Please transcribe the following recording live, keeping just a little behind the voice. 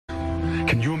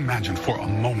Can you imagine for a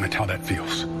moment how that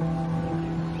feels?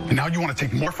 And now you want to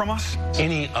take more from us?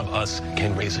 Any of us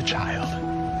can raise a child.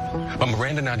 But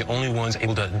Miranda and I are the only ones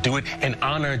able to do it and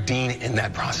honor Dean in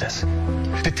that process.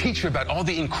 To teach her about all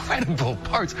the incredible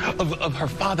parts of her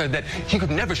father that he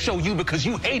could never show you because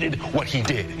you hated what he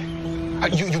did.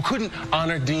 You couldn't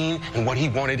honor Dean and what he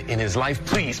wanted in his life.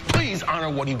 Please honor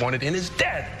what he wanted in his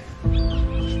death.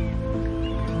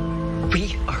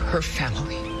 We are her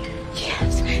family.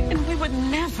 Yes, and we would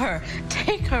never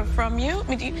take her from you.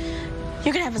 I mean,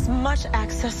 you can have as much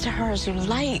access to her as you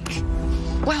like.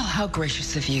 Well, how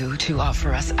gracious of you to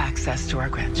offer us access to our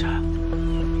grandchild.